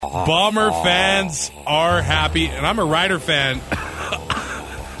Bomber fans are happy, and I'm a Rider fan.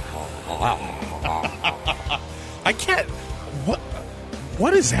 I can't.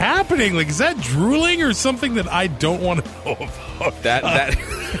 What is happening? Like, is that drooling or something that I don't want to know about? That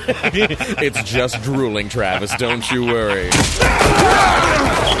it's just drooling, Travis. Don't you worry.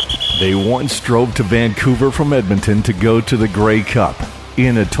 They once drove to Vancouver from Edmonton to go to the Grey Cup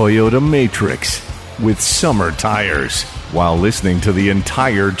in a Toyota Matrix with summer tires while listening to the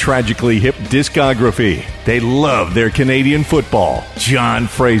entire Tragically Hip discography. They love their Canadian football. John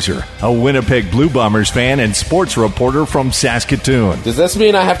Fraser, a Winnipeg Blue Bombers fan and sports reporter from Saskatoon. Does this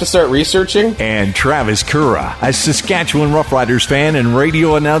mean I have to start researching? And Travis Cura, a Saskatchewan Roughriders fan and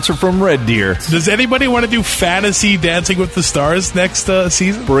radio announcer from Red Deer. Does anybody want to do fantasy Dancing with the Stars next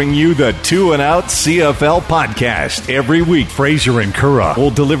season? Bring you the 2 and Out CFL podcast. Every week, Fraser and Cura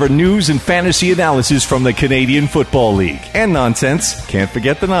will deliver news and fantasy analysis from the Canadian Football League. And nonsense. Can't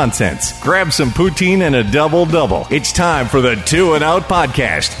forget the nonsense. Grab some poutine and a double-double. It's time for the 2 and Out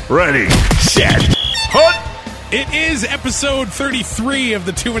podcast. Ready, set, hut! It is episode 33 of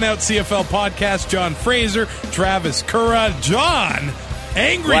the 2 and Out CFL podcast. John Fraser, Travis Cura, John.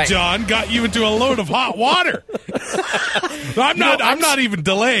 Angry right. John got you into a load of hot water. I'm not even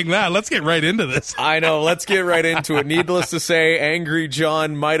delaying that. Let's get right into this. I know. Let's get right into it. Needless to say, Angry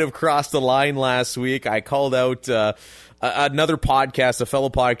John might have crossed the line last week. I called out another podcast, a fellow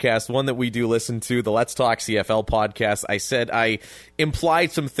podcast, one that we do listen to, the Let's Talk CFL podcast. I said I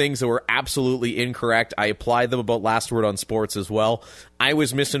implied some things that were absolutely incorrect. I applied them about Last Word on Sports as well. I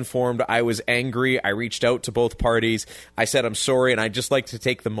was misinformed. I was angry. I reached out to both parties. I said I'm sorry, and I'd just like to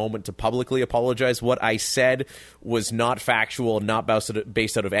take the moment to publicly apologize. What I said was not factual, not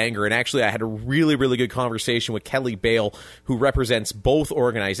based out of anger. And actually, I had a really, really good conversation with Kelly Bale, who represents both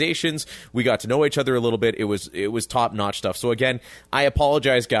organizations. We got to know each other a little bit. It was top-notch stuff. So again, I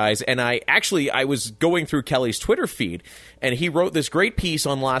apologize, guys. And I was going through Kelly's Twitter feed, and he wrote this great piece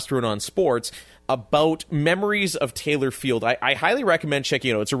on Last Word on Sports about memories of Taylor Field. I highly recommend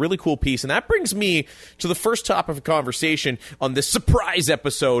checking it out. It's a really cool piece. And that brings me to the first topic of conversation on this surprise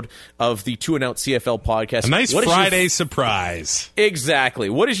episode of the 2 and Out CFL podcast. A nice Friday surprise. Exactly.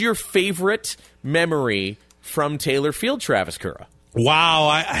 What is your favorite memory from Taylor Field, Travis Cura? Wow,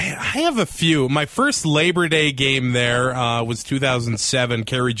 I have a few. My first Labor Day game there was 2007.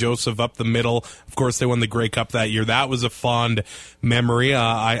 Kerry Joseph up the middle. Of course, they won the Grey Cup that year. That was a fond memory.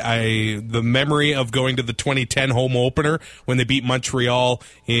 The memory of going to the 2010 home opener when they beat Montreal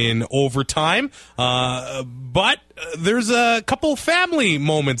in overtime. But there's a couple family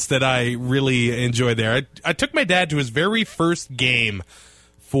moments that I really enjoy there. I took my dad to his very first game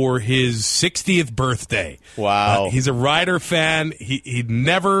for his 60th birthday. Wow. He's a Rider fan. He'd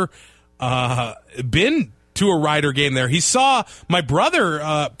never been to a Rider game there. He saw my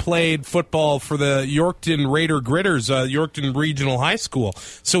brother played football for the Yorkton Raider Gritters, Yorkton Regional High School.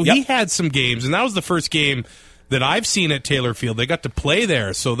 So he had some games, and that was the first game that I've seen at Taylor Field. They got to play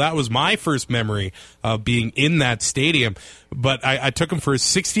there, so that was my first memory of being in that stadium. But I took him for his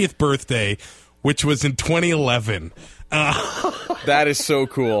 60th birthday, which was in 2011. That is so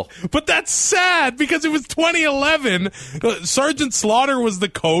cool. But that's sad because it was 2011. Sergeant Slaughter was the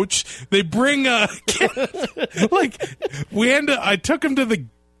coach. They bring I took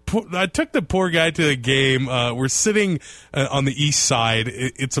the poor guy to the game. We're sitting on the east side.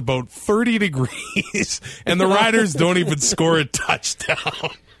 It's about 30 degrees, and the Riders don't even score a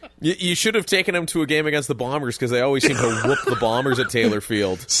touchdown. You should have taken him to a game against the Bombers because they always seem to whoop the Bombers at Taylor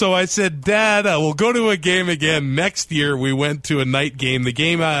Field. So I said, Dad, we'll go to a game again next year. We went to a night game. The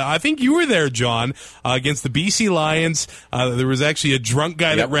game, I think you were there, John, against the BC Lions. There was actually a drunk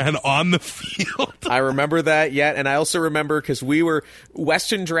guy that ran on the field. I remember that, and I also remember because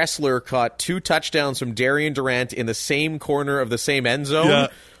Weston Dressler caught 2 touchdowns from Darian Durant in the same corner of the same end zone. Yeah.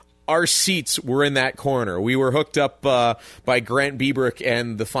 Our seats were in that corner. We were hooked up by Grant Biebrick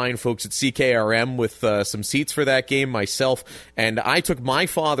and the fine folks at CKRM with some seats for that game, myself. And I took my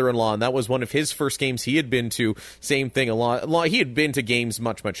father-in-law, and that was one of his first games he had been to. Same thing, he had been to games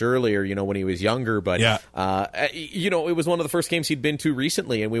much, much earlier, when he was younger. But, it was one of the first games he'd been to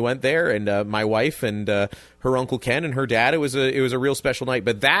recently, and we went there, and my wife and her Uncle Ken and her dad, it was a real special night.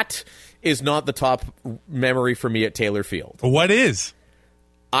 But that is not the top memory for me at Taylor Field. What is?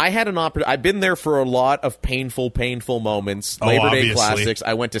 I had an opportunity. I've been there for a lot of painful moments. Labor Day Classics.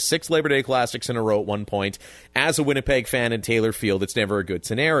 I went to 6 Labor Day Classics in a row at one point. As a Winnipeg fan in Taylor Field, it's never a good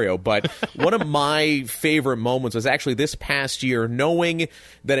scenario. But one of my favorite moments was actually this past year, knowing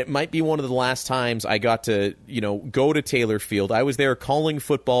that it might be one of the last times I got to, go to Taylor Field. I was there calling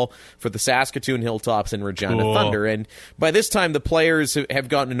football for the Saskatoon Hilltops and Regina Thunder. And by this time, the players have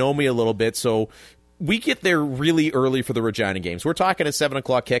gotten to know me a little bit. So we get there really early for the Regina games. We're talking a 7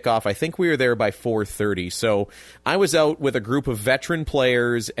 o'clock kickoff. I think we were there by 4:30. So I was out with a group of veteran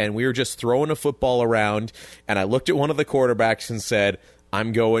players, and we were just throwing a football around. And I looked at one of the quarterbacks and said,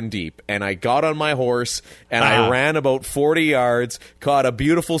 I'm going deep. And I got on my horse, and I ran about 40 yards, caught a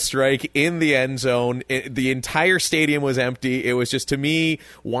beautiful strike in the end zone. The entire stadium was empty. It was just, to me,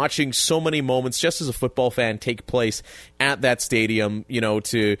 watching so many moments, just as a football fan, take place at that stadium,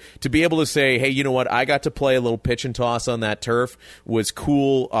 to be able to say, hey, you know what, I got to play a little pitch and toss on that turf was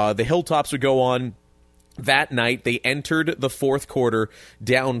cool. The Hilltops would go on. That night, they entered the fourth quarter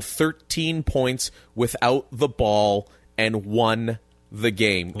down 13 points without the ball and won the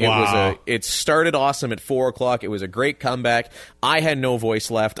game. Wow. It started awesome at 4 o'clock. It was a great comeback. I had no voice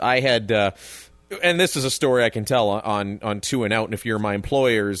left. I had, and this is a story I can tell on 2 and Out, and if you're my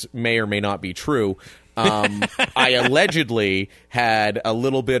employers, may or may not be true. I allegedly had a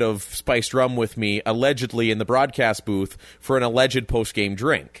little bit of spiced rum with me, allegedly in the broadcast booth for an alleged post-game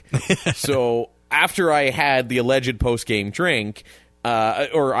drink. So after I had the alleged post-game drink,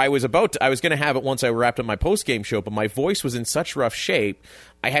 I was going to have it once I wrapped up my post-game show, but my voice was in such rough shape,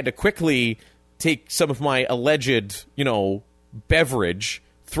 I had to quickly take some of my alleged, beverage,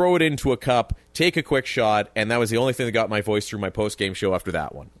 throw it into a cup, take a quick shot, and that was the only thing that got my voice through my post-game show after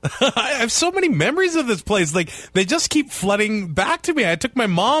that one. I have so many memories of this place. Like, they just keep flooding back to me. I took my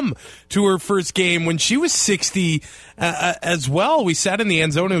mom to her first game when she was 60 as well. We sat in the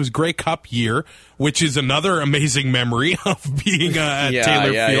end zone. It was Grey Cup year, which is another amazing memory of being at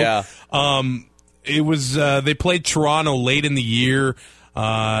Taylor Field. Yeah. It was they played Toronto late in the year.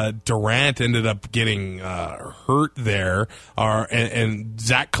 Durant ended up getting hurt there, and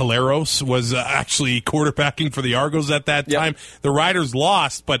Zach Caleros was actually quarterbacking for the Argos at that time. The Riders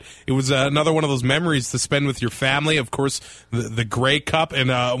lost, but it was another one of those memories to spend with your family. Of course, the Grey Cup, and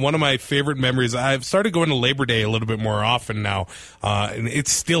one of my favorite memories, I've started going to Labor Day a little bit more often now, and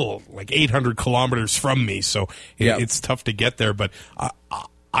it's still like 800 kilometers from me, so it's tough to get there, but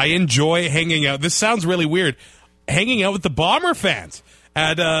I enjoy hanging out. This sounds really weird, hanging out with the Bomber fans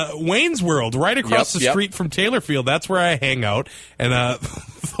at Wayne's World, right across the street from Taylor Field. That's where I hang out. And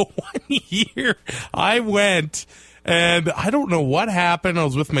the one year I went, and I don't know what happened. I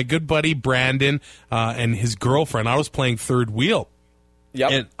was with my good buddy Brandon and his girlfriend. I was playing third wheel.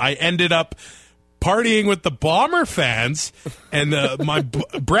 And I ended up partying with the Bomber fans, and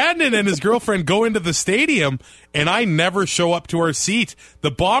Brandon and his girlfriend go into the stadium, and I never show up to our seat.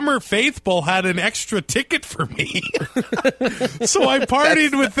 The Bomber faithful had an extra ticket for me. So I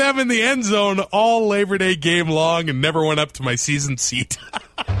partied with them in the end zone all Labor Day game long and never went up to my season seat.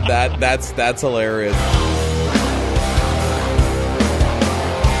 That's hilarious.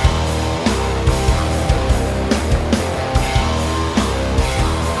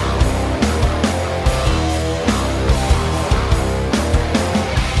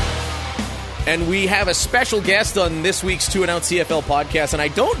 And we have a special guest on this week's 2 and Out CFL podcast, and I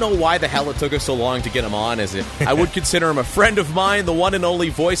don't know why the hell it took us so long to get him on, as I would consider him a friend of mine, the one and only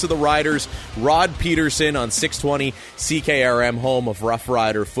voice of the Riders, Rod Peterson on 620 CKRM, home of Rough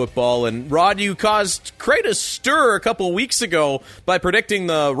Rider football. And Rod, you caused quite a stir a couple of weeks ago by predicting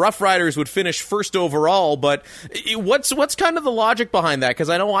the Rough Riders would finish first overall, but what's kind of the logic behind that? Because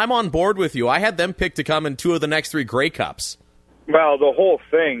I know I'm on board with you. I had them picked to come in 2 of the next 3 Grey Cups. Well, the whole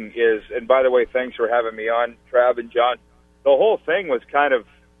thing is, and by the way, thanks for having me on, Trav and John. The whole thing was kind of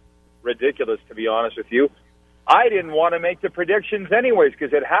ridiculous, to be honest with you. I didn't want to make the predictions anyways,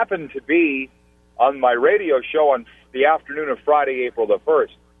 because it happened to be on my radio show on the afternoon of Friday, April the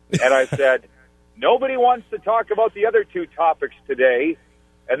 1st. And I said, nobody wants to talk about the other 2 topics today,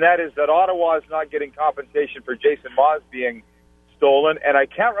 and that is that Ottawa is not getting compensation for Jason Maas being stolen, and I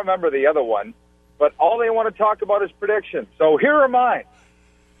can't remember the other one. But all they want to talk about is predictions. So here are mine.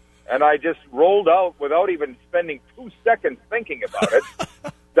 And I just rolled out without even spending 2 seconds thinking about it,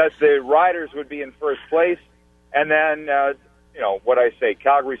 that the Riders would be in first place. And then, what I say,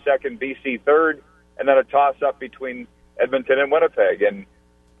 Calgary second, BC third, and then a toss-up between Edmonton and Winnipeg. And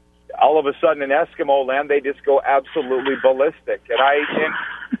all of a sudden in Eskimo land, they just go absolutely ballistic.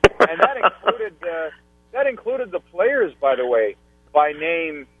 And that included the players, by the way, by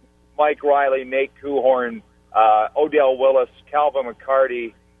name. Mike Riley, Nate Kuhorn, Odell Willis, Calvin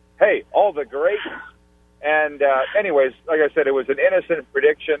McCarty, hey, all the greats. And anyways, like I said, it was an innocent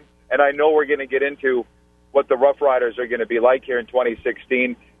prediction, and I know we're going to get into what the Rough Riders are going to be like here in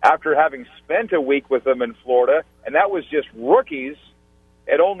 2016 after having spent a week with them in Florida, and that was just rookies.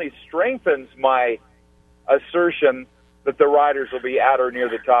 It only strengthens my assertion that the Riders will be at or near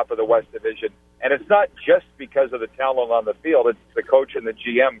the top of the West Division. And it's not just because of the talent on the field. It's the coach and the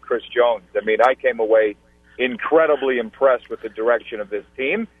GM, Chris Jones. I mean, I came away incredibly impressed with the direction of this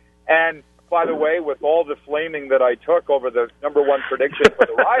team. And, by the way, with all the flaming that I took over the number one prediction for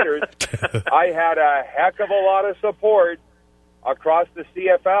the Riders, I had a heck of a lot of support across the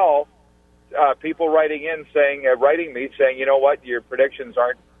CFL. People writing me saying, you know what, your predictions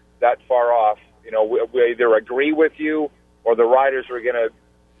aren't that far off. You know, we either agree with you or the Riders are going to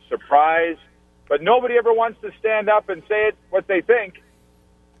surprise. But nobody ever wants to stand up and say it what they think.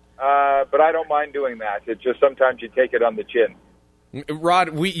 But I don't mind doing that. It's just sometimes you take it on the chin.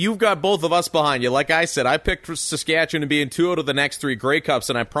 Rod, you've got both of us behind you. Like I said, I picked Saskatchewan to be in 2 out of the next 3 Grey Cups,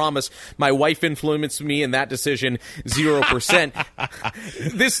 and I promise my wife influenced me in that decision 0%.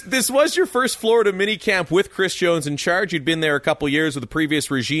 This was your first Florida minicamp with Chris Jones in charge. You'd been there a couple years with the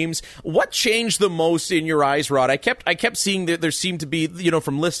previous regimes. What changed the most in your eyes, Rod? I kept seeing that there seemed to be,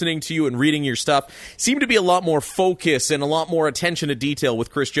 from listening to you and reading your stuff, seemed to be a lot more focus and a lot more attention to detail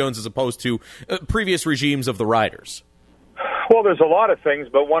with Chris Jones as opposed to previous regimes of the Riders. Well, there's a lot of things,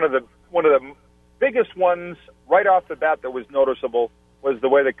 but one of the biggest ones right off the bat that was noticeable was the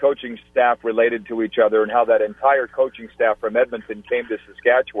way the coaching staff related to each other and how that entire coaching staff from Edmonton came to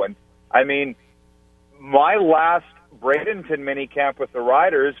Saskatchewan. I mean, my last Bradenton minicamp with the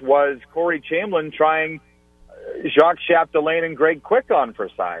Riders was Corey Chamberlain trying Jacques Chapdelaine and Greg Quick on for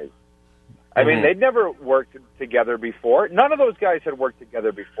size. I mean, they'd never worked together before. None of those guys had worked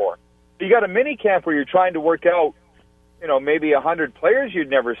together before. You got a minicamp where you're trying to work out maybe 100 players you'd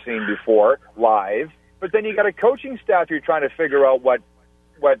never seen before live, but then you got a coaching staff you're trying to figure out what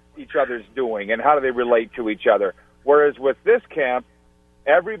each other's doing and how do they relate to each other. Whereas with this camp,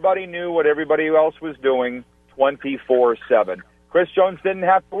 everybody knew what everybody else was doing 24/7. Chris Jones didn't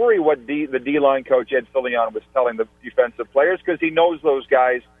have to worry what the D-line coach, Ed Fillion, was telling the defensive players because he knows those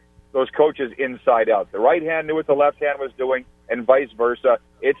guys, those coaches inside out. The right hand knew what the left hand was doing and vice versa.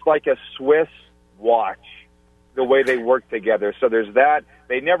 It's like a Swiss watch, the way they work together. So there's that.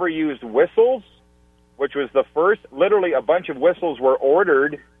 They never used whistles, which was the first. Literally a bunch of whistles were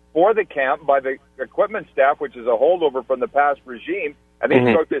ordered for the camp by the equipment staff, which is a holdover from the past regime. And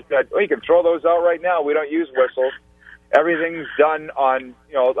these coaches said, you can throw those out right now. We don't use whistles. Everything's done on,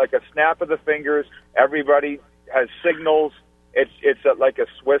 like a snap of the fingers. Everybody has signals. It's like a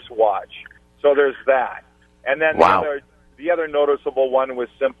Swiss watch. So there's that. And then the other noticeable one was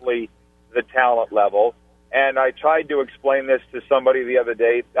simply the talent level. And I tried to explain this to somebody the other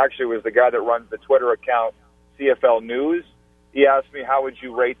day. Actually, it was the guy that runs the Twitter account, CFL News. He asked me, how would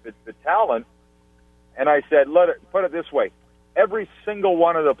you rate the talent? And I said, put it this way. Every single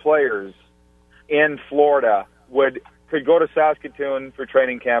one of the players in Florida could go to Saskatoon for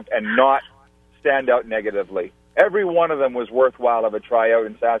training camp and not stand out negatively. Every one of them was worthwhile of a tryout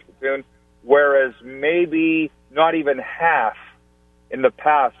in Saskatoon, whereas maybe not even half in the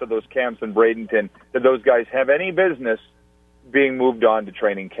past of those camps in Bradenton did those guys have any business being moved on to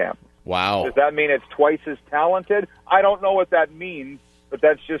training camp. Wow. Does that mean it's twice as talented? I don't know what that means, but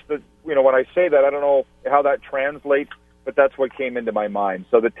that's just when I say that, I don't know how that translates, but that's what came into my mind.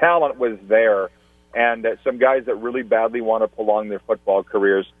 So the talent was there, and some guys that really badly want to prolong their football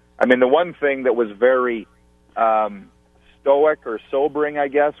careers. I mean, the one thing that was very stoic or sobering, I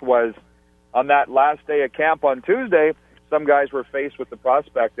guess, was on that last day of camp on Tuesday, some guys were faced with the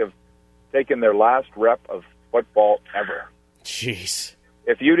prospect of taking their last rep of football ever. Jeez.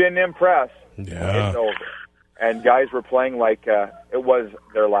 If you didn't impress, it's over. And guys were playing like it was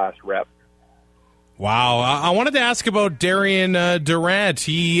their last rep. Wow. I wanted to ask about Darian Durant.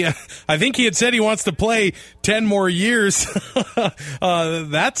 I think he had said he wants to play 10 more years.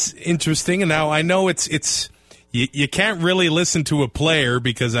 That's interesting. And now I know it's you can't really listen to a player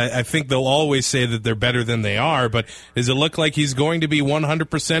because I think they'll always say that they're better than they are, but does it look like he's going to be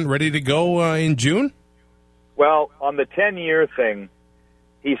 100% ready to go in June? Well, on the 10-year thing,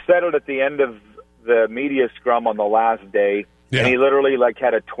 he said it at the end of the media scrum on the last day, and he literally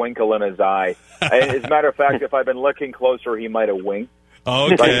had a twinkle in his eye. As a matter of fact, if I'd been looking closer, he might have winked.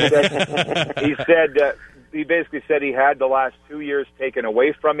 Okay. He basically said he had the last 2 years taken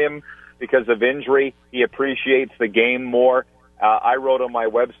away from him because of injury. He appreciates the game more. I wrote on my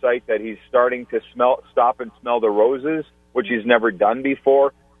website that he's starting to stop and smell the roses, which he's never done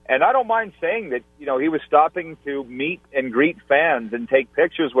before. And I don't mind saying that, he was stopping to meet and greet fans and take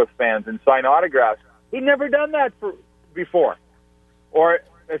pictures with fans and sign autographs. He'd never done that before. Or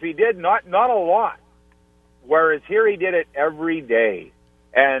if he did, not a lot. Whereas here he did it every day.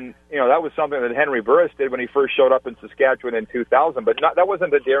 And, that was something that Henry Burris did when he first showed up in Saskatchewan in 2000, but that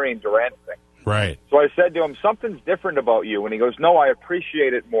wasn't a Darian Durant thing. Right. So I said to him, something's different about you. And he goes, no, I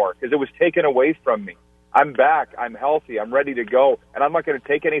appreciate it more because it was taken away from me. I'm back. I'm healthy. I'm ready to go. And I'm not going to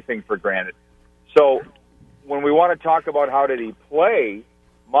take anything for granted. So when we want to talk about how did he play,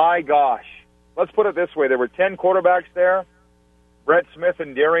 my gosh, let's put it this way. There were 10 quarterbacks there. Brett Smith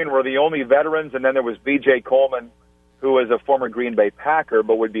and Darian were the only veterans, and then there was B.J. Coleman, who was a former Green Bay Packer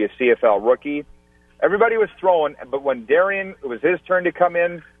but would be a CFL rookie. Everybody was throwing, but when Darian, it was his turn to come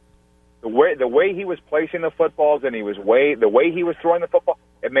in, the way he was placing the footballs and the way he was throwing the football,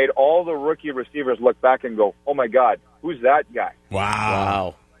 it made all the rookie receivers look back and go, oh, my God, who's that guy?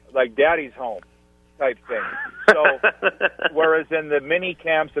 Wow. Like daddy's home type thing. So whereas in the mini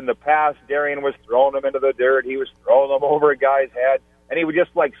camps in the past, Darian was throwing them into the dirt. He was throwing them over a guy's head, and he would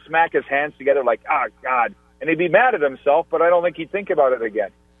just, smack his hands together like, ah, God. And he'd be mad at himself, but I don't think he'd think about it again.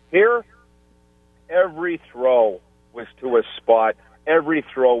 Here, every throw was to a spot. Every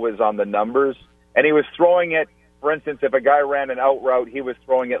throw was on the numbers. And he was throwing it, for instance, if a guy ran an out route, he was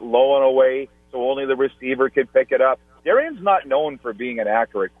throwing it low and away so only the receiver could pick it up. Darian's not known for being an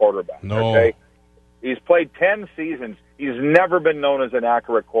accurate quarterback. No. Okay? He's played 10 seasons. He's never been known as an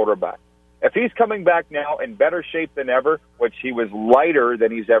accurate quarterback. If he's coming back now in better shape than ever, which he was lighter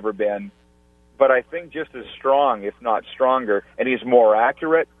than he's ever been, but I think just as strong, if not stronger, and he's more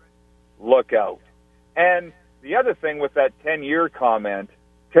accurate, look out. And the other thing with that 10-year comment,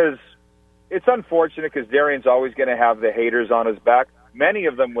 because it's unfortunate because Darian's always going to have the haters on his back, many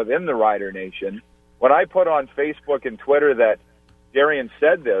of them within the Rider Nation. When I put on Facebook and Twitter that Darian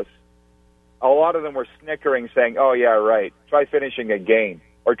said this, a lot of them were snickering, saying, oh, yeah, right, try finishing a game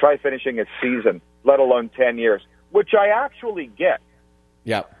or try finishing a season, let alone 10 years, which I actually get.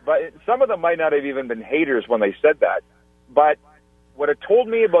 Yeah. But some of them might not have even been haters when they said that. But what it told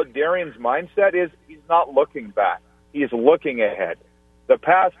me about Darian's mindset is he's not looking back. He's looking ahead. The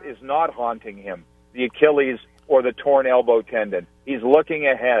past is not haunting him, the Achilles or the torn elbow tendon. He's looking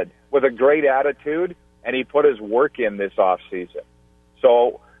ahead with a great attitude, and he put his work in this offseason.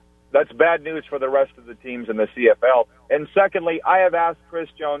 So that's bad news for the rest of the teams in the CFL. And secondly, I have asked Chris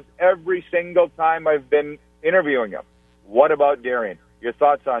Jones every single time I've been interviewing him, what about Darian? Your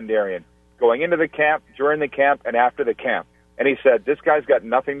thoughts on Darian going into the camp, during the camp, and after the camp. And he said, this guy's got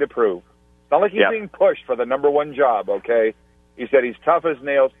nothing to prove. It's not like he's being pushed for the number one job, okay? He said he's tough as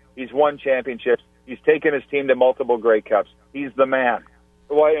nails. He's won championships. He's taken his team to multiple Grey Cups. He's the man.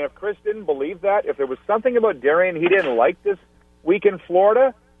 Well, and if Chris didn't believe that, if there was something about Darian he didn't like this week in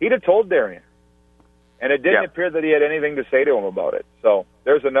Florida, he'd have told Darian. And it didn't appear that he had anything to say to him about it. So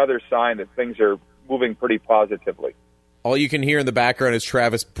there's another sign that things are moving pretty positively. All you can hear in the background is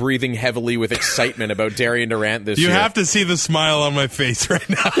Travis breathing heavily with excitement about Darian Durant this year. You have to see the smile on my face right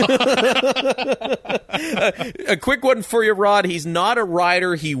now. A quick one for you, Rod. He's not a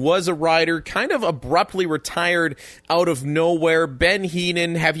rider. He was a rider, kind of abruptly retired out of nowhere. Ben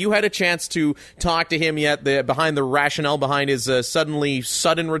Heenan, have you had a chance to talk to him yet, behind the rationale behind his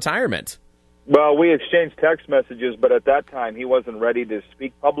sudden retirement? Well, we exchanged text messages, but at that time he wasn't ready to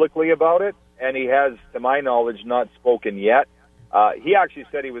speak publicly about it, and he has, to my knowledge, not spoken yet. He actually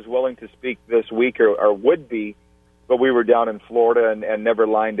said he was willing to speak this week or would be, but we were down in Florida and never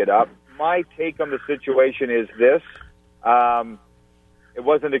lined it up. My take on the situation is this. It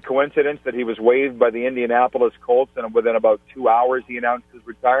wasn't a coincidence that he was waived by the Indianapolis Colts, and within about 2 hours he announced his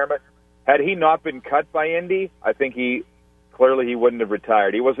retirement. Had he not been cut by Indy, I think clearly he wouldn't have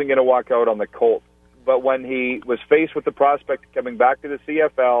retired. He wasn't going to walk out on the Colts. But when he was faced with the prospect of coming back to the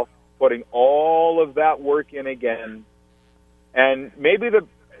CFL, putting all of that work in again, and maybe the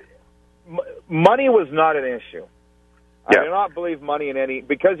money was not an issue. I do not believe money in any,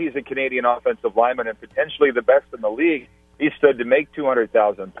 because he's a Canadian offensive lineman and potentially the best in the league, he stood to make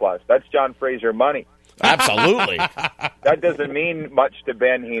 $200,000 plus. That's John Fraser money. Absolutely. That doesn't mean much to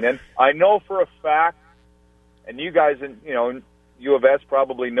Ben Heenan. I know for a fact, and you guys in U of S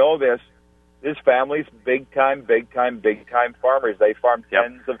probably know this, his family's big time farmers. They farm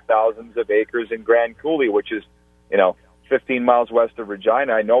tens of thousands of acres in Grand Coulee, which is, 15 miles west of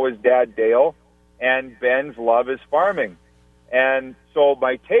Regina. I know his dad, Dale, and Ben's love is farming. And so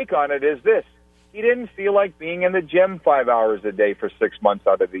my take on it is this. He didn't feel like being in the gym 5 hours a day for 6 months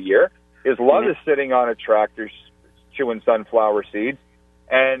out of the year. His love is sitting on a tractor chewing sunflower seeds.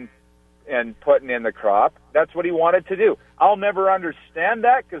 And and putting in the crop. That's what he wanted to do. I'll never understand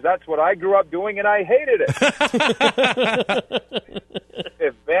that because that's what I grew up doing and I hated it.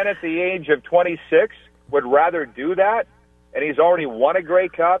 If Ben at the age of 26 would rather do that, and he's already won a Grey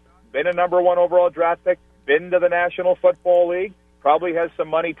Cup, been a number 1 overall draft pick, been to the National Football League, probably has some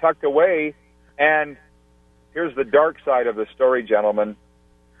money tucked away, and here's the dark side of the story, gentlemen.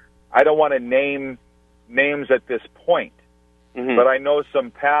 I don't want to name names at this point, but I know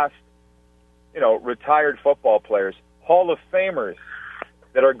some past, retired football players, Hall of Famers,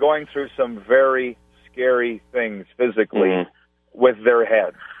 that are going through some very scary things physically with their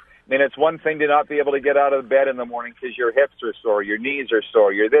heads. I mean, it's one thing to not be able to get out of bed in the morning because your hips are sore, your knees are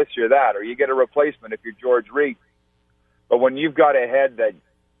sore, you're this, you're that, or you get a replacement if you're George Reed. But when you've got a head that,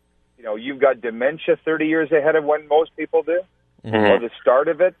 you've got dementia 30 years ahead of when most people do, or the start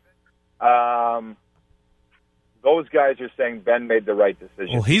of it, those guys are saying Ben made the right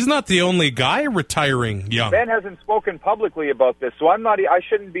decision. Well, he's not the only guy retiring young. Ben hasn't spoken publicly about this, so I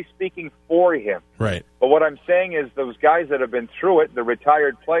shouldn't be speaking for him. Right. But what I'm saying is those guys that have been through it, the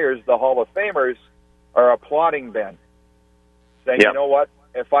retired players, the Hall of Famers, are applauding Ben, saying, You know what,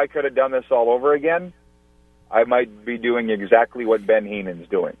 if I could have done this all over again, I might be doing exactly what Ben Heenan's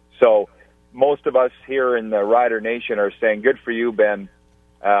doing. So most of us here in the Rider Nation are saying, good for you, Ben.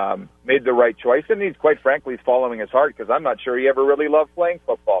 Made the right choice, and he's quite frankly following his heart because I'm not sure he ever really loved playing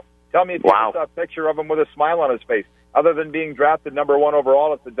football. Tell me if you saw a picture of him with a smile on his face, other than being drafted number 1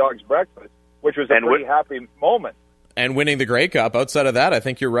 overall at the Dog's Breakfast, which was a pretty happy moment. And winning the Grey Cup. Outside of that, I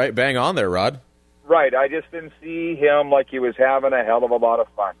think you're right, bang on there, Rod. Right. I just didn't see him like he was having a hell of a lot of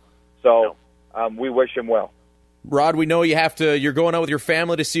fun. So we wish him well. Rod, we know you're going out with your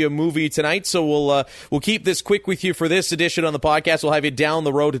family to see a movie tonight, so we'll keep this quick with you for this edition on the podcast. We'll have you down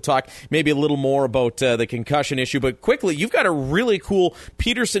the road to talk maybe a little more about the concussion issue. But quickly, you've got a really cool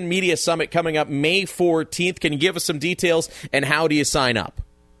Peterson Media Summit coming up May 14th. Can you give us some details, and how do you sign up?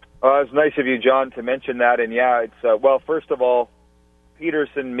 It's nice of you, John, to mention that. And it's first of all,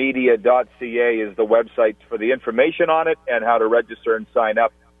 petersonmedia.ca is the website for the information on it and how to register and sign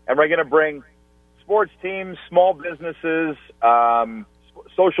up. And we're going to bring sports teams, small businesses,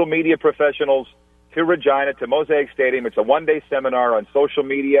 social media professionals to Regina, to Mosaic Stadium. It's a one-day seminar on social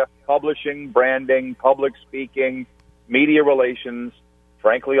media, publishing, branding, public speaking, media relations,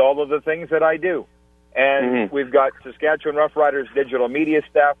 frankly, all of the things that I do. And we've got Saskatchewan Roughriders digital media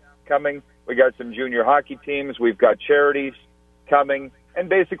staff coming. We got some junior hockey teams. We've got charities coming. And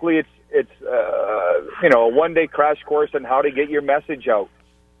basically it's a one-day crash course on how to get your message out.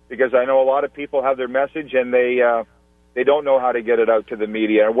 Because I know a lot of people have their message and they don't know how to get it out to the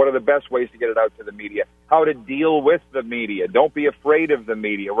media. And what are the best ways to get it out to the media? How to deal with the media. Don't be afraid of the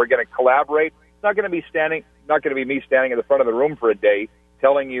media. We're going to collaborate. It's not going to be me standing at the front of the room for a day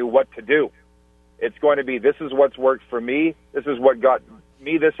telling you what to do. It's going to be, this is what's worked for me. This is what got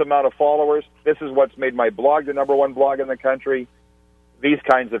me this amount of followers. This is what's made my blog the number 1 blog in the country. These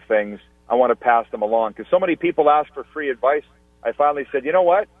kinds of things, I want to pass them along. Because so many people ask for free advice. I finally said, you know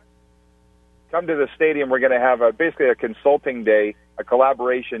what? Come to the stadium. We're going to have basically a consulting day, a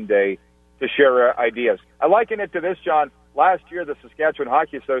collaboration day to share ideas. I liken it to this, John. Last year, the Saskatchewan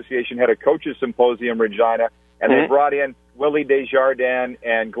Hockey Association had a coaches symposium in Regina, and they brought in Willie Desjardins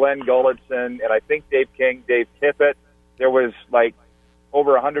and Glenn Gulletson, and I think Dave King, Dave Tippett. There was like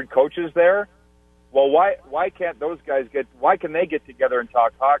over 100 coaches there. Well, why can't those guys why can they get together and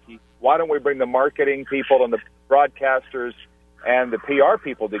talk hockey? Why don't we bring the marketing people and the broadcasters and the PR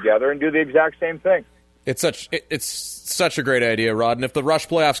people together and do the exact same thing? It's such a great idea, Rod. And if the Rush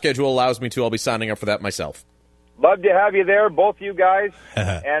playoff schedule allows me to, I'll be signing up for that myself. Love to have you there, both you guys.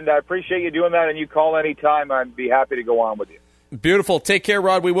 And I appreciate you doing that. And you call anytime. I'd be happy to go on with you. Beautiful. Take care,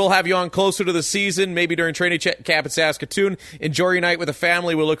 Rod. We will have you on closer to the season, maybe during training camp at Saskatoon. Enjoy your night with the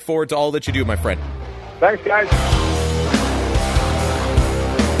family. We'll look forward to all that you do, my friend. Thanks, guys.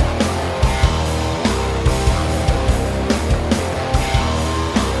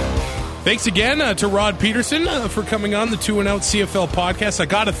 Thanks again to Rod Peterson for coming on the 2 and Out CFL podcast. I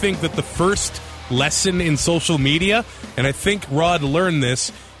got to think that the first lesson in social media, and I think Rod learned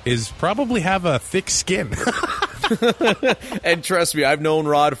this, is probably have a thick skin. And trust me, I've known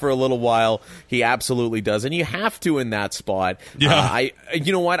Rod for a little while. He absolutely does, and you have to in that spot. Yeah.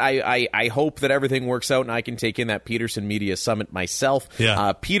 You know what? I hope that everything works out, and I can take in that Peterson Media Summit myself.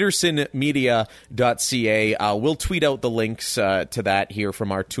 Yeah. PetersonMedia.ca. We'll tweet out the links to that here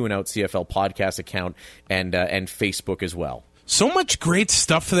from our 2 and Out CFL podcast account and Facebook as well. So much great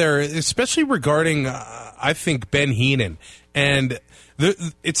stuff there, especially regarding, I think, Ben Heenan. And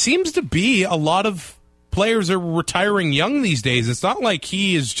it seems to be a lot of players are retiring young these days. It's not like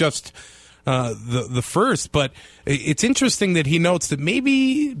he is just the first, but it's interesting that he notes that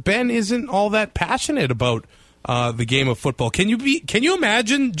maybe Ben isn't all that passionate about the game of football. Can you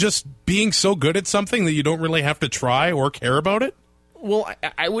imagine just being so good at something that you don't really have to try or care about it? Well,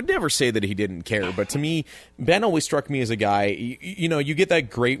 I would never say that he didn't care, but to me, Ben always struck me as a guy, you get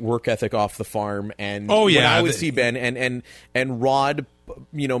that great work ethic off the farm, and when I would see Ben and Rod,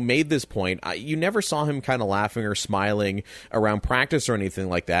 made this point, you never saw him kind of laughing or smiling around practice or anything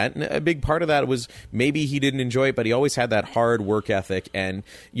like that, and a big part of that was maybe he didn't enjoy it, but he always had that hard work ethic, and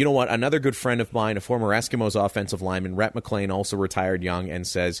you know what, another good friend of mine, a former Eskimos offensive lineman, Rhett McLean, also retired young, and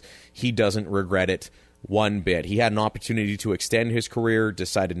says he doesn't regret it one bit. He had an opportunity to extend his career,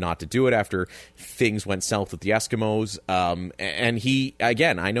 decided not to do it after things went south with the Eskimos. And he,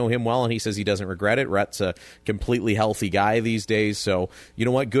 again, I know him well, and he says he doesn't regret it. Rhett's a completely healthy guy these days. So, you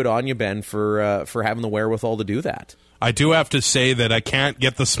know what? Good on you, Ben, for having the wherewithal to do that. I do have to say that I can't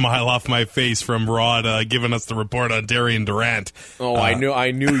get the smile off my face from Rod giving us the report on Darian Durant. Oh, I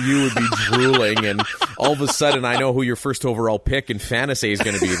knew you would be drooling, and all of a sudden I know who your first overall pick in fantasy is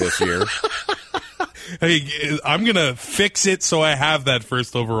going to be this year. Hey, I'm going to fix it so I have that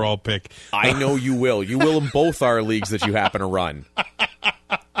first overall pick. I know you will. You will in both our leagues that you happen to run.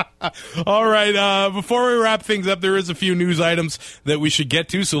 All right. Before we wrap things up, there is a few news items that we should get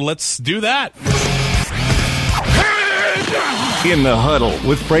to, so let's do that. In the Huddle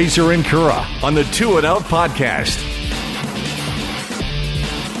with Fraser and Kura on the Two It Out podcast.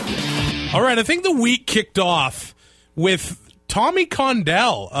 All right. I think the week kicked off with Tommy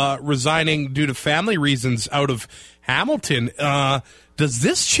Condell resigning due to family reasons out of Hamilton. Does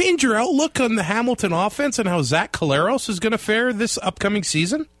this change your outlook on the Hamilton offense and how Zach Collaros is going to fare this upcoming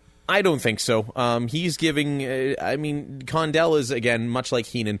season? I don't think so. He's giving, Condell is, again, much like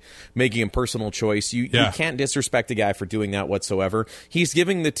Heenan, making a personal choice. You can't disrespect a guy for doing that whatsoever. He's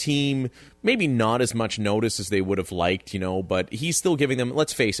giving the team maybe not as much notice as they would have liked, but he's still giving them,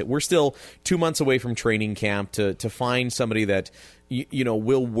 let's face it, we're still 2 months away from training camp to find somebody that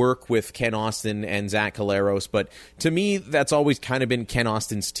will work with Ken Austin and Zach Collaros. But to me, that's always kind of been Ken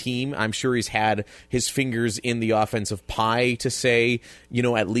Austin's team. I'm sure he's had his fingers in the offensive pie to say,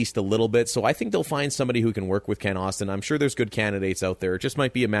 at least a little bit. So I think they'll find somebody who can work with Ken Austin. I'm sure there's good candidates out there. It just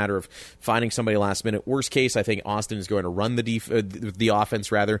might be a matter of finding somebody last minute. Worst case, I think Austin is going to run the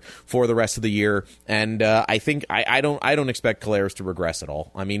offense rather for the rest of the year. And I think I don't expect Collaros to regress at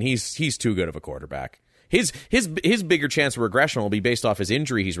all. I mean, he's too good of a quarterback. His bigger chance of regression will be based off his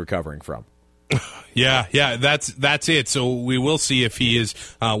injury he's recovering from. Yeah, that's it. So we will see if he is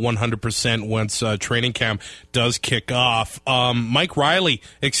 100% once training camp does kick off. Mike Riley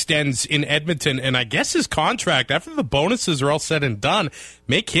extends in Edmonton, and I guess his contract, after the bonuses are all said and done,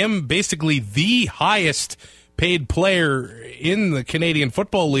 make him basically the highest paid player in the Canadian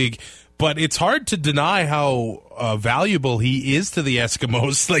Football League. But it's hard to deny how valuable he is to the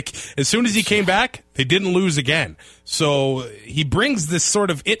Eskimos. Like, as soon as he came back, they didn't lose again. So he brings this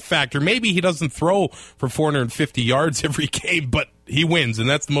sort of it factor. Maybe he doesn't throw for 450 yards every game, but he wins, and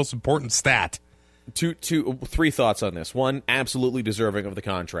that's the most important stat. Three thoughts on this. One, absolutely deserving of the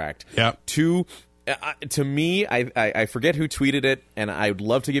contract. Yeah. Two, to me, I forget who tweeted it, and I would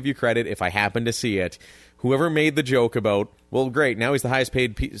love to give you credit if I happen to see it. Whoever made the joke about, well, great, now he's the highest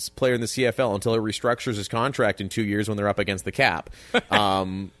paid player in the CFL until he restructures his contract in 2 years when they're up against the cap.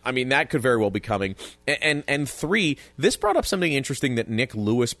 That could very well be coming. And three, this brought up something interesting that Nick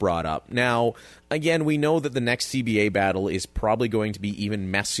Lewis brought up. Now, again, we know that the next CBA battle is probably going to be even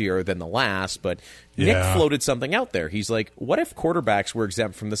messier than the last, but Nick floated something out there. He's like, what if quarterbacks were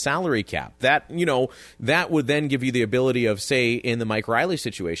exempt from the salary cap? That would then give you the ability of, say, in the Mike Riley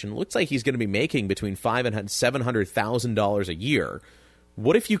situation, it looks like he's going to be making between $500,000 and $700,000 a year.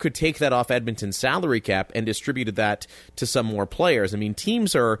 What if you could take that off Edmonton's salary cap and distributed that to some more players? I mean,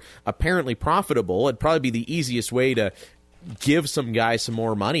 teams are apparently profitable. It'd probably be the easiest way to give some guys some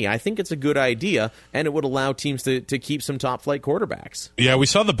more money. I think it's a good idea, and it would allow teams to keep some top-flight quarterbacks. Yeah, we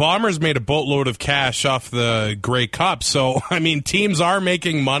saw the Bombers made a boatload of cash off the Grey Cup. So, I mean, teams are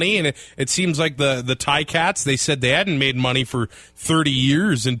making money, and it seems like the Ticats, they said they hadn't made money for 30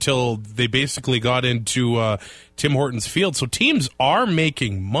 years until they basically got into Tim Hortons Field. So teams are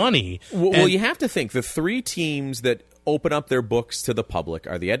making money. Well, you have to think the three teams that open up their books to the public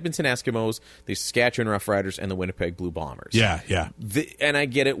are the Edmonton Eskimos, the Saskatchewan Roughriders, and the Winnipeg Blue Bombers. Yeah. And I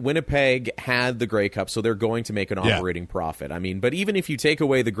get it. Winnipeg had the Grey Cup, so they're going to make an operating profit. I mean, but even if you take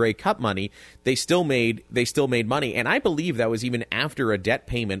away the Grey Cup money, they still made money. And I believe that was even after a debt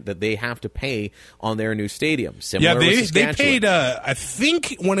payment that they have to pay on their new stadium. Similar with Saskatchewan. They paid. I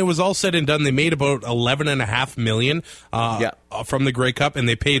think when it was all said and done, they made about $11.5 million from the Grey Cup, and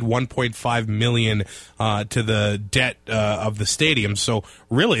they paid $1.5 million to the debt of the stadium. So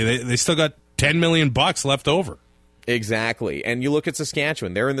really, they still got $10 million left over. Exactly. And you look at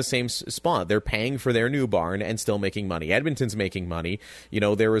Saskatchewan, they're in the same spot. They're paying for their new barn and still making money. Edmonton's making money.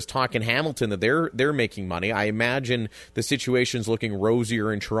 There was talk in Hamilton that they're making money. I imagine the situation's looking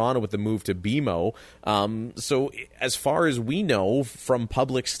rosier in Toronto with the move to BMO. So as far as we know from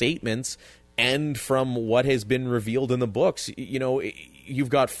public statements and from what has been revealed in the books, you've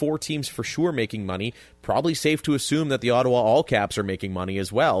got 4 teams for sure making money. Probably safe to assume that the Ottawa All Caps are making money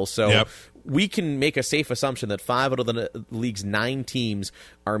as well. So we can make a safe assumption that 5 out of the league's 9 teams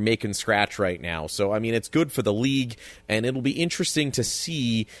are making scratch right now. So, I mean, it's good for the league, and it'll be interesting to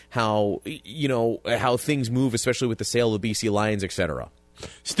see how things move, especially with the sale of the BC Lions, etc.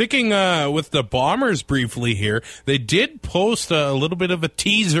 Sticking with the Bombers briefly here, they did post a little bit of a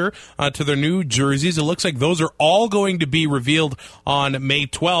teaser to their new jerseys. It looks like those are all going to be revealed on May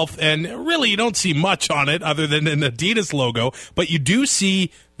 12th, and really you don't see much on it other than an Adidas logo, but you do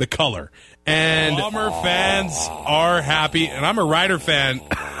see the color. And Bomber fans are happy, and I'm a Rider fan.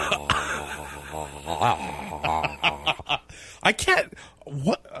 I can't...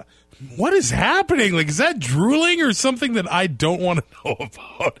 What is happening? Like, is that drooling or something that I don't want to know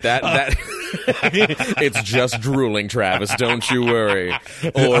about? That it's just drooling, Travis. Don't you worry.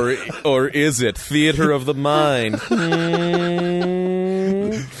 Or is it theater of the mind?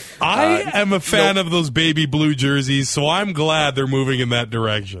 I am a fan of those baby blue jerseys, so I'm glad they're moving in that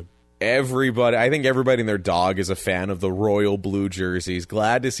direction. I think everybody and their dog is a fan of the royal blue jerseys.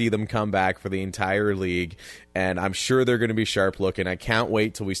 Glad to see them come back for the entire league, and I'm sure they're going to be sharp looking. I can't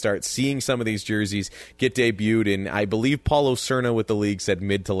wait till we start seeing some of these jerseys get debuted, and I believe Paulo Cerna with the league said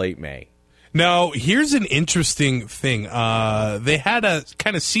mid to late May. Now, here's an interesting thing. They had a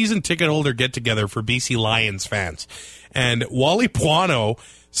kind of season ticket holder get-together for BC Lions fans, and Wally Puano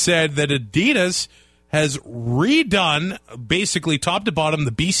said that Adidas has redone, basically top to bottom,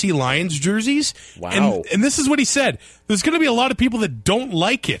 the BC Lions jerseys. Wow. And this is what he said. There's going to be a lot of people that don't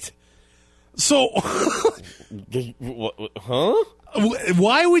like it. So... Huh?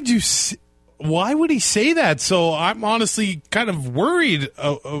 Why would he say that? So I'm honestly kind of worried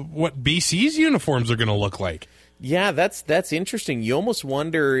what BC's uniforms are going to look like. Yeah, that's interesting. You almost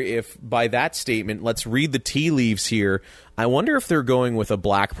wonder if by that statement, let's read the tea leaves here, I wonder if they're going with a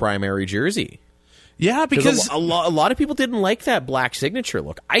black primary jersey. Yeah, because a lot of people didn't like that black signature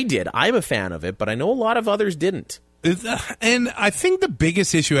look. I did. I'm a fan of it, but I know a lot of others didn't. And I think the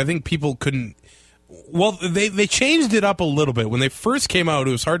biggest issue, I think people couldn't... Well, they changed it up a little bit. When they first came out,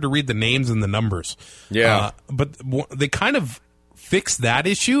 it was hard to read the names and the numbers. Yeah. But they kind of fixed that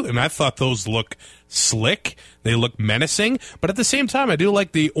issue, and I thought those look slick. They look menacing. But at the same time, I do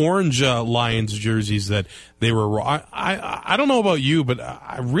like the orange Lions jerseys that they were... I don't know about you, but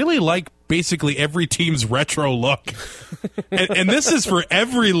I really like basically every team's retro look. and this is for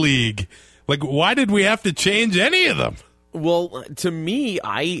every league. Like, why did we have to change any of them? Well, to me,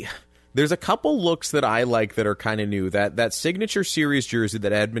 there's a couple looks that I like that are kind of new. That signature series jersey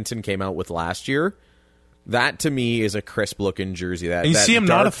that Edmonton came out with last year, that to me is a crisp-looking jersey. And you see, I'm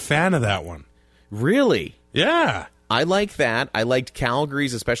not a fan of that one. Really? Yeah. I like that. I liked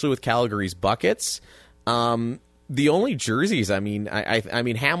Calgary's, especially with Calgary's buckets. The only jerseys, I mean,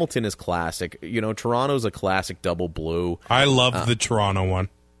 Hamilton is classic. Toronto's a classic double blue. I love the Toronto one.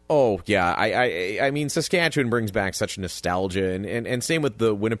 Oh, yeah. I mean, Saskatchewan brings back such nostalgia, and same with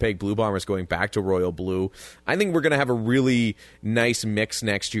the Winnipeg Blue Bombers going back to royal blue. I think we're going to have a really nice mix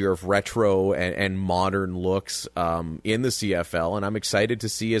next year of retro and modern looks in the CFL, and I'm excited to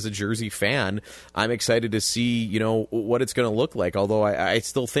see, as a Jersey fan, I'm excited to see, what it's going to look like, although I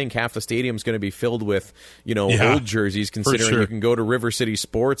still think half the stadium's going to be filled with, old jerseys, considering you can go to River City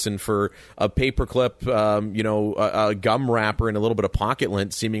Sports and for a paperclip, a gum wrapper and a little bit of pocket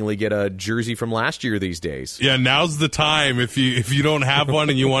lint, seemingly get a jersey from last year these days. Yeah, now's the time. If you don't have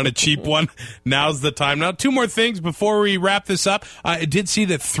one and you want a cheap one, now's the time. Now, 2 more things before we wrap this up. I did see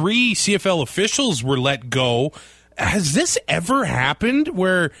that 3 CFL officials were let go. Has this ever happened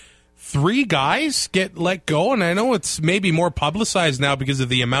where 3 guys get let go? And I know it's maybe more publicized now because of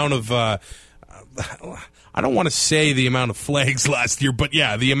the amount of... I don't want to say the amount of flags last year, but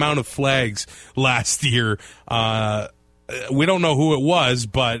yeah, the amount of flags last year. We don't know who it was,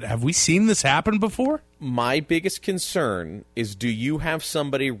 but have we seen this happen before? My biggest concern is, do you have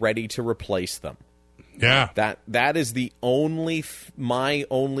somebody ready to replace them? Yeah. That is the my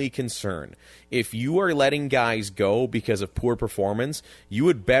only concern. If you are letting guys go because of poor performance, you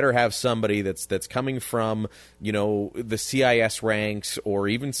would better have somebody that's coming from, the CIS ranks or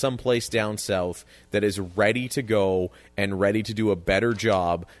even someplace down south that is ready to go and ready to do a better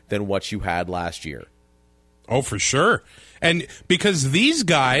job than what you had last year. Oh, for sure. And because these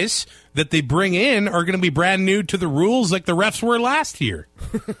guys that they bring in are going to be brand new to the rules like the refs were last year.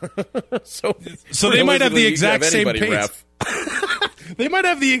 so they might have the exact same pace. Ref. They might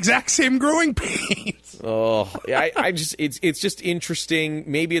have the exact same growing pains. Oh, I just it's just interesting.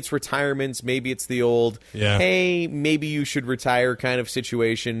 Maybe it's retirements, maybe it's the old, hey, maybe you should retire kind of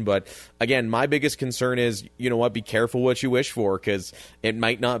situation. But again, my biggest concern is, be careful what you wish for, because it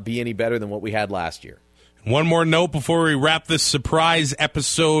might not be any better than what we had last year. One more note before we wrap this surprise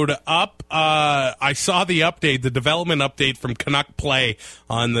episode up. I saw the development update from Canuck Play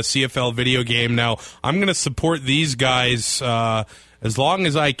on the CFL video game. Now, I'm going to support these guys as long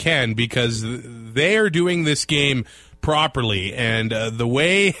as I can, because they are doing this game properly. And the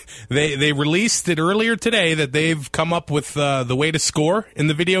way they released it earlier today, that they've come up with the way to score in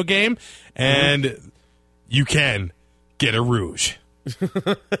the video game, and you can get a rouge. so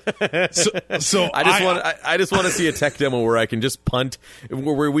I just want to see a tech demo where I can just punt,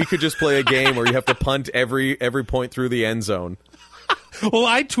 where we could just play a game where you have to punt every point through the end zone. Well,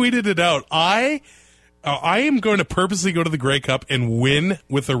 I tweeted it out. I am going to purposely go to the Grey Cup and win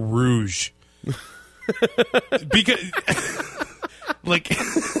with a rouge. Because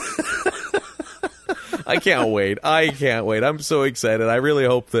I can't wait. I'm so excited. I really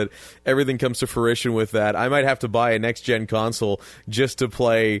hope that everything comes to fruition with that. I might have to buy a next-gen console just to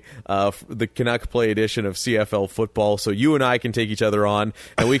play the Canuck Play edition of CFL football, so you and I can take each other on,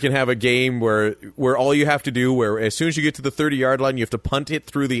 and we can have a game where all you have to do, where as soon as you get to the 30-yard line, you have to punt it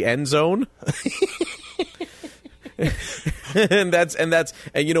through the end zone. and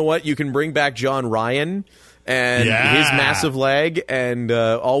you know what? You can bring back John Ryan and his massive leg, and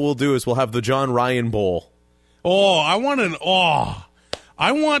all we'll do is we'll have the John Ryan Bowl. I want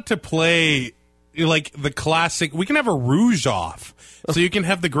to play like the classic. We can have a rouge off, so you can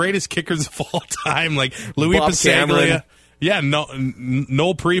have the greatest kickers of all time, like Louis Pasaglia. Yeah,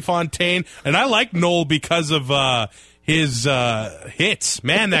 Noel Prefontaine, and I like Noel because of his hits.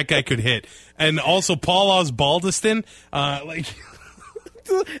 Man, that guy could hit. And also Paul Osbaldiston,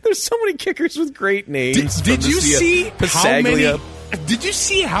 There's so many kickers with great names. Did you see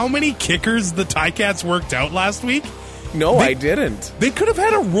how many kickers the Ticats worked out last week? No, I didn't. They could have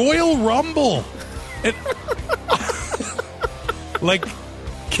had a Royal Rumble.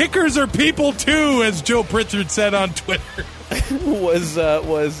 Kickers are people too, as Joe Pritchard said on Twitter. Was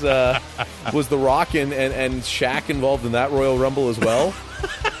The Rock and Shaq involved in that Royal Rumble as well?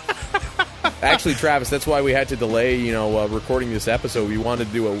 Actually, Travis, that's why we had to delay, recording this episode. We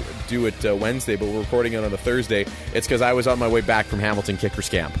wanted to do it Wednesday, but we're recording it on a Thursday. It's because I was on my way back from Hamilton Kickers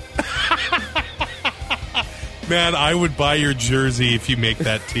Camp. Man, I would buy your jersey if you make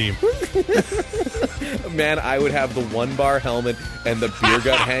that team. Man, I would have the one-bar helmet and the beer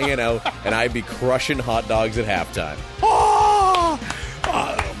gut hanging out, and I'd be crushing hot dogs at halftime.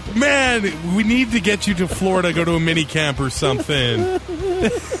 Man, we need to get you to Florida, go to a mini camp or something.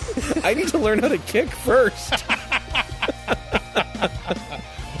 I need to learn how to kick first.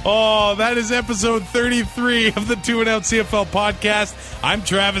 That is episode 33 of the 2 and Out CFL podcast. I'm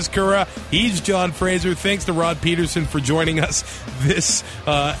Travis Cura. He's John Fraser. Thanks to Rod Peterson for joining us this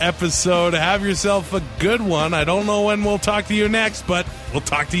episode. Have yourself a good one. I don't know when we'll talk to you next, but we'll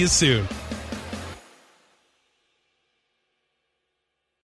talk to you soon.